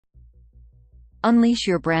Unleash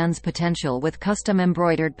your brand's potential with custom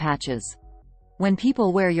embroidered patches. When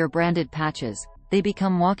people wear your branded patches, they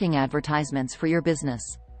become walking advertisements for your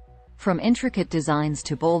business. From intricate designs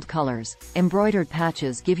to bold colors, embroidered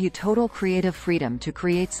patches give you total creative freedom to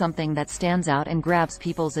create something that stands out and grabs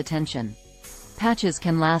people's attention. Patches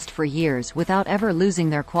can last for years without ever losing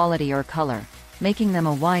their quality or color, making them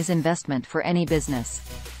a wise investment for any business.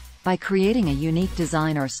 By creating a unique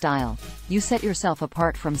design or style, you set yourself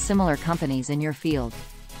apart from similar companies in your field.